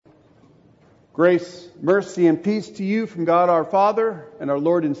Grace, mercy, and peace to you from God our Father and our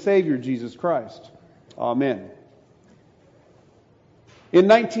Lord and Savior Jesus Christ. Amen. In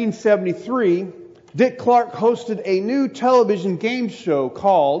 1973, Dick Clark hosted a new television game show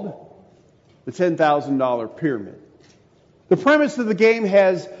called The $10,000 Pyramid. The premise of the game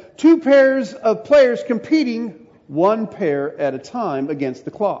has two pairs of players competing one pair at a time against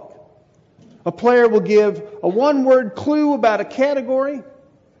the clock. A player will give a one-word clue about a category.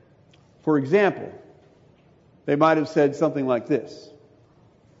 For example, they might have said something like this: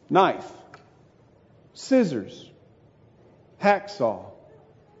 knife, scissors, hacksaw,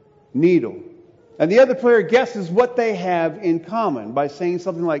 needle. And the other player guesses what they have in common by saying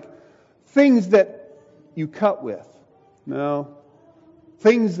something like, things that you cut with. No,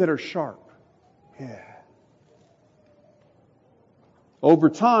 things that are sharp. Yeah. Over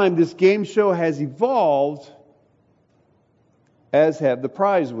time, this game show has evolved, as have the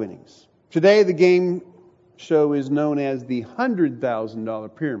prize winnings. Today, the game show is known as the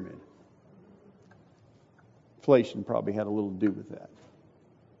 $100,000 Pyramid. Inflation probably had a little to do with that.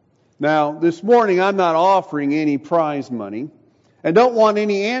 Now, this morning, I'm not offering any prize money and don't want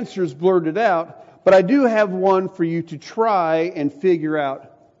any answers blurted out, but I do have one for you to try and figure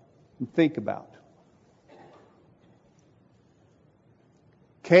out and think about.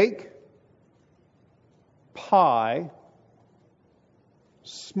 Cake, pie,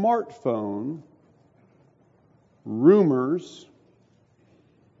 smartphone, rumors,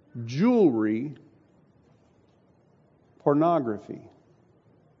 jewelry, pornography.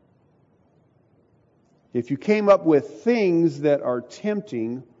 If you came up with things that are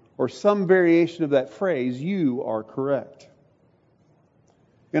tempting or some variation of that phrase, you are correct.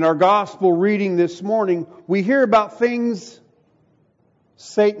 In our gospel reading this morning, we hear about things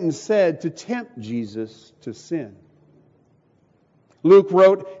Satan said to tempt Jesus to sin. Luke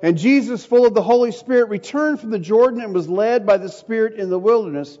wrote, "And Jesus, full of the Holy Spirit, returned from the Jordan and was led by the Spirit in the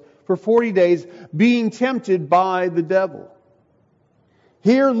wilderness for 40 days, being tempted by the devil."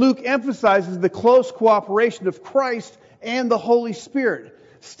 Here, Luke emphasizes the close cooperation of Christ and the Holy Spirit,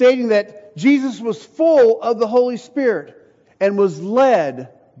 stating that Jesus was full of the Holy Spirit and was led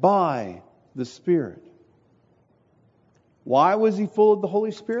by the Spirit. Why was he full of the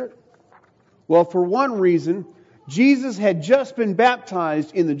Holy Spirit? Well, for one reason, Jesus had just been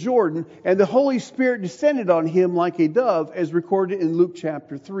baptized in the Jordan, and the Holy Spirit descended on him like a dove, as recorded in Luke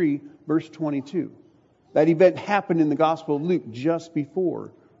chapter 3, verse 22. That event happened in the Gospel of Luke just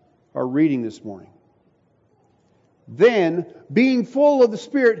before our reading this morning. Then, being full of the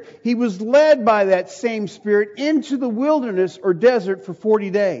Spirit, he was led by that same Spirit into the wilderness or desert for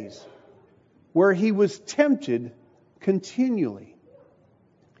 40 days, where he was tempted continually.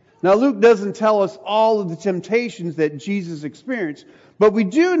 Now, Luke doesn't tell us all of the temptations that Jesus experienced, but we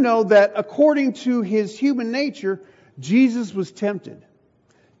do know that according to his human nature, Jesus was tempted.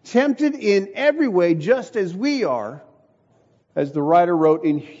 Tempted in every way, just as we are, as the writer wrote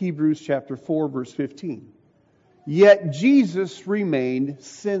in Hebrews chapter 4, verse 15. Yet Jesus remained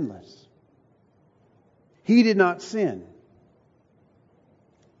sinless. He did not sin.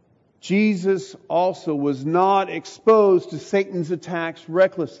 Jesus also was not exposed to Satan's attacks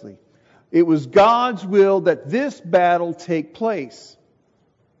recklessly. It was God's will that this battle take place.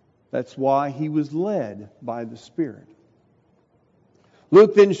 That's why he was led by the Spirit.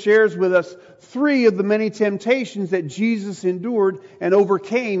 Luke then shares with us 3 of the many temptations that Jesus endured and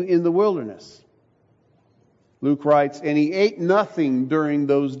overcame in the wilderness. Luke writes, "And he ate nothing during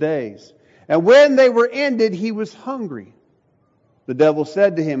those days. And when they were ended, he was hungry. The devil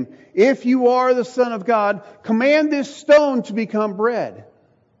said to him, 'If you are the Son of God, command this stone to become bread.'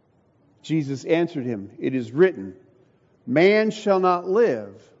 Jesus answered him, 'It is written, man shall not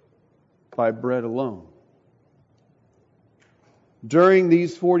live by bread alone.'" During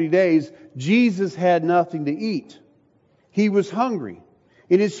these 40 days, Jesus had nothing to eat. He was hungry.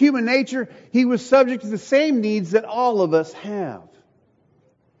 In his human nature, he was subject to the same needs that all of us have.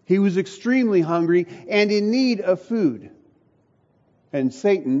 He was extremely hungry and in need of food. And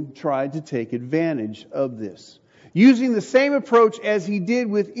Satan tried to take advantage of this, using the same approach as he did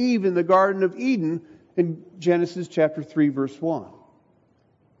with Eve in the Garden of Eden in Genesis chapter 3, verse 1.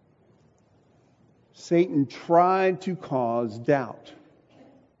 Satan tried to cause doubt.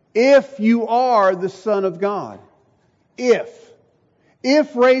 If you are the Son of God, if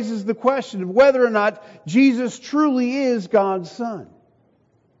raises the question of whether or not Jesus truly is God's Son.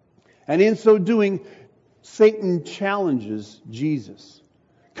 And in so doing, Satan challenges Jesus.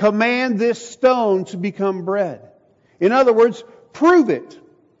 Command this stone to become bread. In other words, prove it.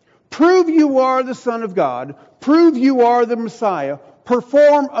 Prove you are the Son of God. Prove you are the Messiah.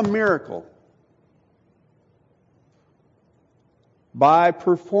 Perform a miracle. by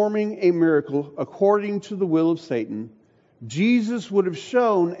performing a miracle according to the will of Satan, Jesus would have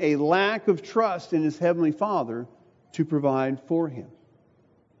shown a lack of trust in his heavenly Father to provide for him.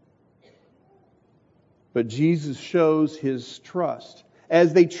 But Jesus shows his trust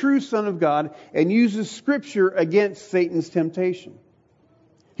as the true Son of God and uses Scripture against Satan's temptation.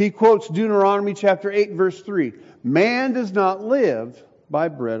 He quotes Deuteronomy chapter 8, verse 3. Man does not live by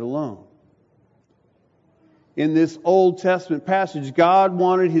bread alone. In this Old Testament passage, God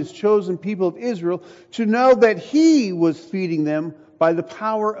wanted His chosen people of Israel to know that He was feeding them by the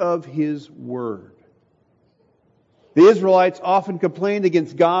power of His Word. The Israelites often complained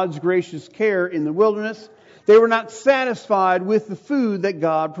against God's gracious care in the wilderness. They were not satisfied with the food that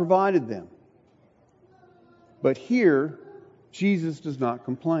God provided them. But here, Jesus does not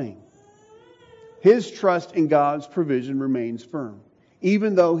complain. His trust in God's provision remains firm,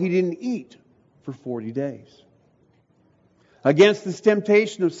 even though He didn't eat for 40 days. Against this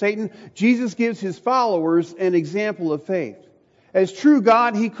temptation of Satan, Jesus gives His followers an example of faith. As true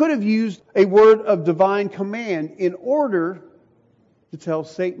God, He could have used a word of divine command in order to tell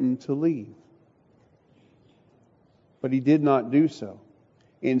Satan to leave. But He did not do so.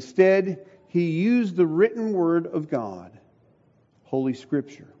 Instead, He used the written word of God, Holy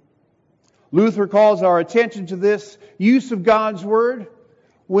Scripture. Luther calls our attention to this use of God's word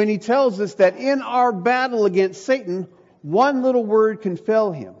when he tells us that in our battle against Satan, one little word can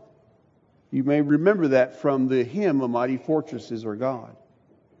fell him. You may remember that from the hymn, "A Mighty Fortress is Our God."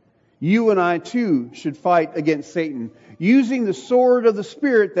 You and I too should fight against Satan using the sword of the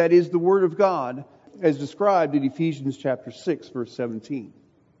Spirit, that is the Word of God, as described in Ephesians chapter 6, verse 17.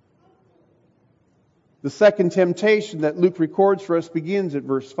 The second temptation that Luke records for us begins at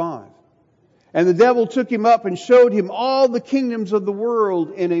verse 5. And the devil took him up and showed him all the kingdoms of the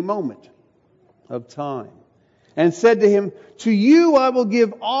world in a moment of time, and said to him, "To you I will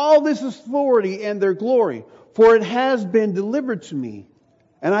give all this authority and their glory, for it has been delivered to me,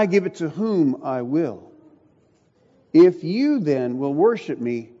 and I give it to whom I will. If you then will worship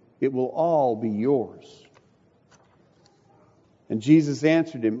me, it will all be yours." And Jesus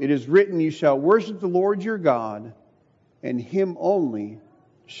answered him, "It is written, you shall worship the Lord your God, and Him only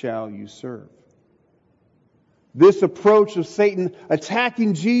shall you serve." This approach of Satan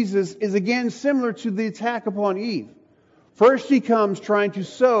attacking Jesus is again similar to the attack upon Eve. First, he comes trying to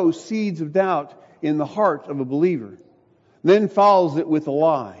sow seeds of doubt in the heart of a believer, then follows it with a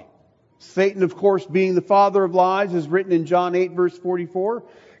lie. Satan, of course, being the father of lies, as written in John 8, verse 44,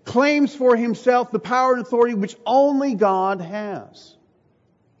 claims for himself the power and authority which only God has.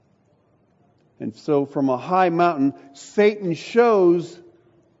 And so from a high mountain, Satan shows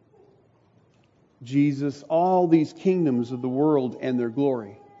Jesus all these kingdoms of the world and their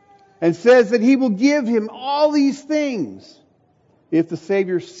glory, and says that he will give him all these things if the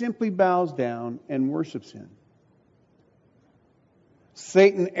Savior simply bows down and worships him.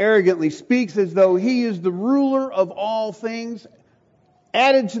 Satan arrogantly speaks as though he is the ruler of all things.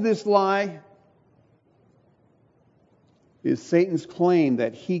 Added to this lie is Satan's claim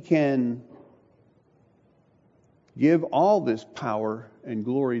that he can give all this power and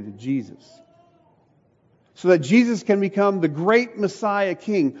glory to Jesus, so that Jesus can become the great Messiah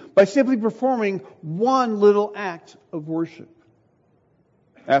King by simply performing one little act of worship.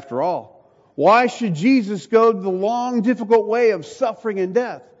 After all, why should Jesus go the long, difficult way of suffering and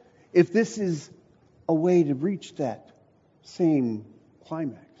death if this is a way to reach that same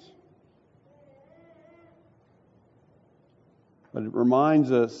climax? But it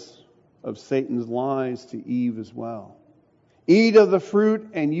reminds us of Satan's lies to Eve as well. Eat of the fruit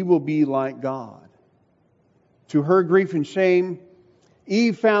and you will be like God. To her grief and shame,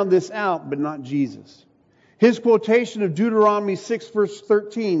 Eve found this out, but not Jesus. His quotation of Deuteronomy 6, verse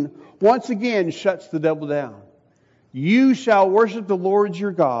 13, once again shuts the devil down. You shall worship the Lord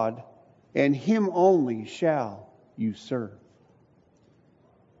your God, and Him only shall you serve.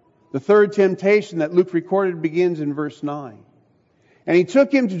 The third temptation that Luke recorded begins in verse 9. And he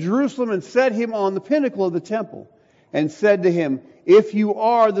took him to Jerusalem and set him on the pinnacle of the temple, and said to him, "If you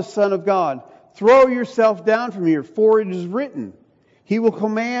are the Son of God, throw yourself down from here, for it is written, He will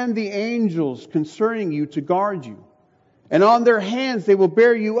command the angels concerning you to guard you, and on their hands they will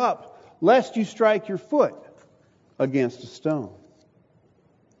bear you up, lest you strike your foot against a stone."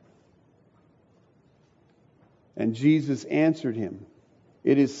 And Jesus answered him,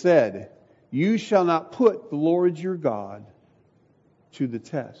 "It is said, you shall not put the Lord your God to the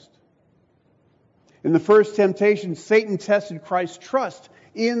test." In the first temptation, Satan tested Christ's trust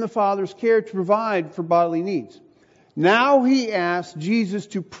in the Father's care to provide for bodily needs. Now he asks Jesus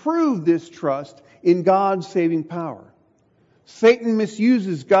to prove this trust in God's saving power. Satan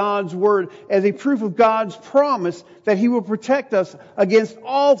misuses God's Word as a proof of God's promise that He will protect us against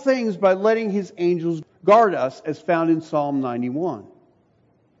all things by letting His angels guard us, as found in Psalm 91.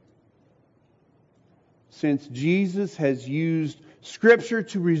 Since Jesus has used Scripture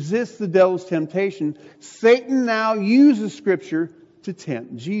to resist the devil's temptation, Satan now uses Scripture to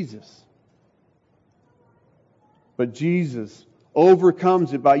tempt Jesus. But Jesus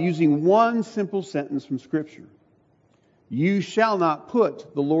overcomes it by using one simple sentence from Scripture. You shall not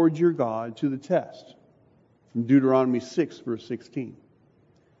put the Lord your God to the test. From Deuteronomy 6, verse 16.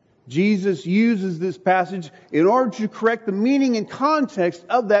 Jesus uses this passage in order to correct the meaning and context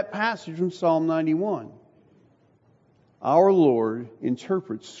of that passage from Psalm 91. Our Lord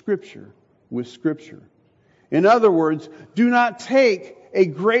interprets Scripture with Scripture. In other words, do not take a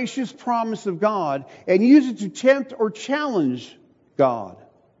gracious promise of God and use it to tempt or challenge God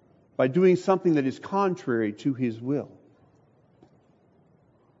by doing something that is contrary to His will.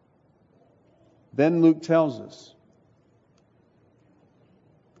 Then Luke tells us,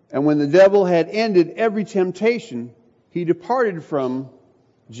 and when the devil had ended every temptation, he departed from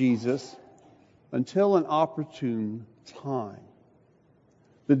Jesus until an opportune time.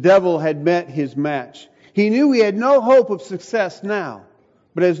 The devil had met his match. He knew he had no hope of success now.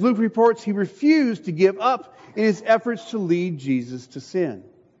 But as Luke reports, he refused to give up in his efforts to lead Jesus to sin,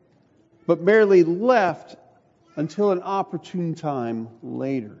 but merely left until an opportune time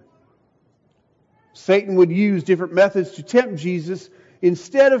later. Satan would use different methods to tempt Jesus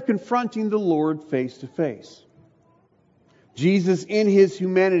instead of confronting the Lord face to face. Jesus, in His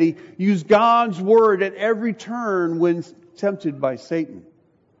humanity, used God's Word at every turn when tempted by Satan.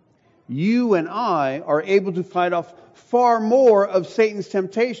 You and I are able to fight off far more of Satan's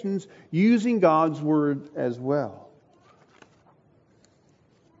temptations using God's Word as well.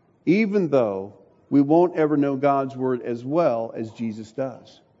 Even though we won't ever know God's Word as well as Jesus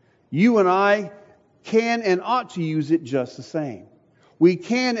does. You and I can and ought to use it just the same. We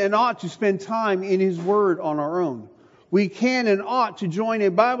can and ought to spend time in His Word on our own. We can and ought to join a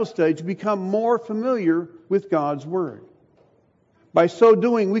Bible study to become more familiar with God's Word. By so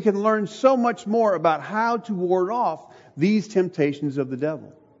doing, we can learn so much more about how to ward off these temptations of the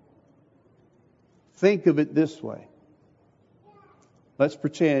devil. Think of it this way. Let's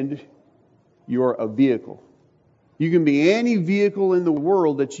pretend you're a vehicle. You can be any vehicle in the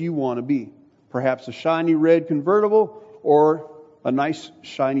world that you want to be. Perhaps a shiny red convertible or a nice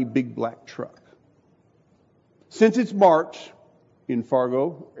shiny big black truck. Since it's March in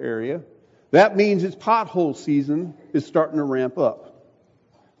Fargo area, that means its pothole season is starting to ramp up.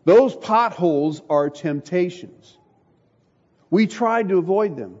 Those potholes are temptations. We try to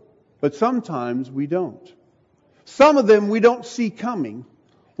avoid them, but sometimes we don't. Some of them we don't see coming,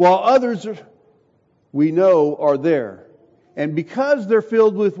 while others we know are there. And because they're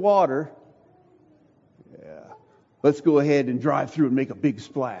filled with water, let's go ahead and drive through and make a big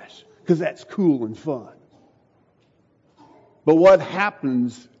splash, because that's cool and fun. But what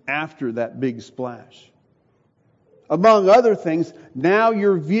happens after that big splash? Among other things, now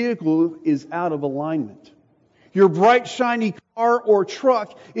your vehicle is out of alignment. Your bright, shiny car or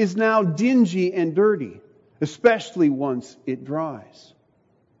truck is now dingy and dirty, especially once it dries.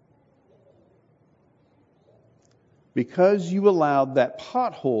 Because you allowed that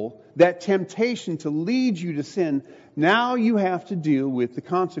pothole, that temptation to lead you to sin, now you have to deal with the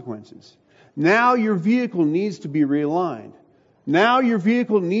consequences. Now your vehicle needs to be realigned. Now your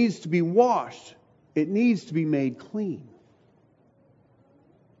vehicle needs to be washed. It needs to be made clean.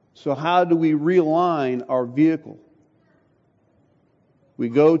 So how do we realign our vehicle? We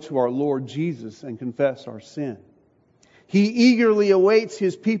go to our Lord Jesus and confess our sin. He eagerly awaits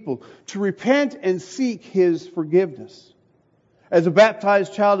His people to repent and seek His forgiveness. As a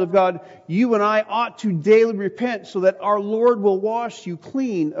baptized child of God, you and I ought to daily repent so that our Lord will wash you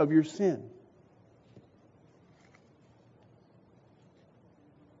clean of your sin.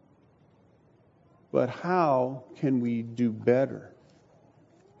 But how can we do better?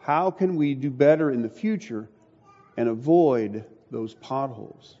 How can we do better in the future and avoid those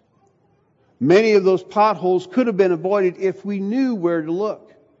potholes? Many of those potholes could have been avoided if we knew where to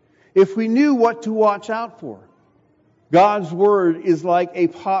look, if we knew what to watch out for. God's Word is like a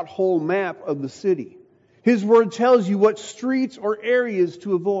pothole map of the city. His Word tells you what streets or areas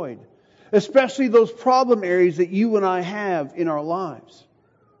to avoid, especially those problem areas that you and I have in our lives.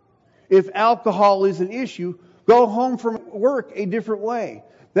 If alcohol is an issue, go home from work a different way.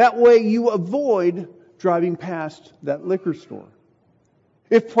 That way you avoid driving past that liquor store.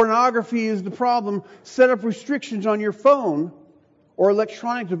 If pornography is the problem, set up restrictions on your phone or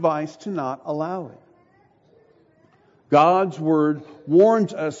electronic device to not allow it. God's Word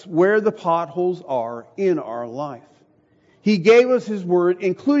warns us where the potholes are in our life. He gave us His Word,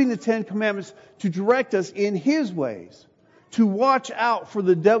 including the Ten Commandments, to direct us in His ways, to watch out for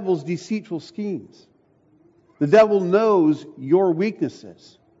the devil's deceitful schemes. The devil knows your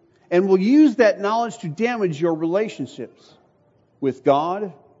weaknesses and will use that knowledge to damage your relationships with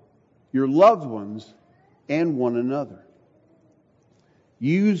God, your loved ones, and one another.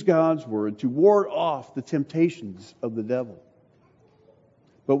 Use God's Word to ward off the temptations of the devil.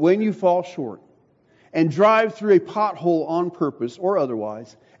 But when you fall short and drive through a pothole on purpose or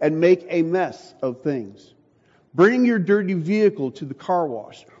otherwise and make a mess of things, bring your dirty vehicle to the car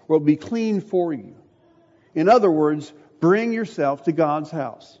wash or it'll be cleaned for you. In other words, bring yourself to God's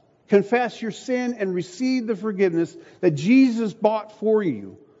house. Confess your sin and receive the forgiveness that Jesus bought for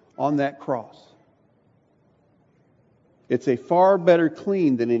you on that cross. It's a far better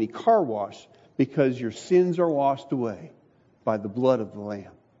clean than any car wash because your sins are washed away by the blood of the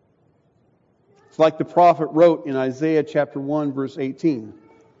Lamb. It's like the prophet wrote in Isaiah chapter 1 verse 18.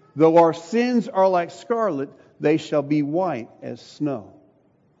 Though our sins are like scarlet, they shall be white as snow.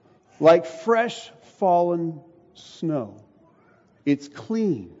 Like fresh fallen snow. It's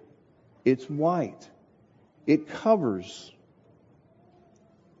clean. It's white. It covers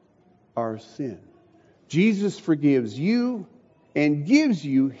our sin. Jesus forgives you and gives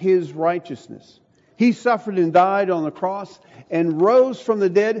you His righteousness. He suffered and died on the cross and rose from the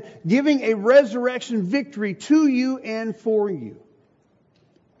dead, giving a resurrection victory to you and for you.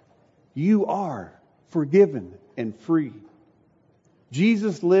 You are forgiven and free.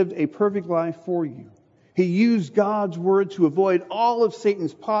 Jesus lived a perfect life for you. He used God's Word to avoid all of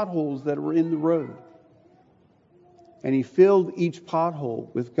Satan's potholes that were in the road. And He filled each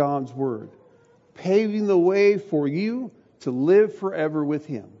pothole with God's Word, paving the way for you to live forever with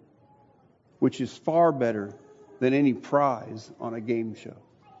Him, which is far better than any prize on a game show.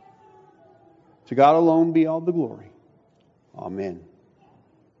 To God alone be all the glory. Amen.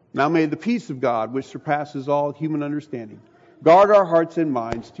 Now may the peace of God, which surpasses all human understanding, guard our hearts and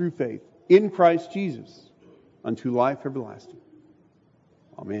minds through faith in Christ Jesus unto life everlasting.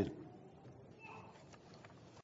 Amen.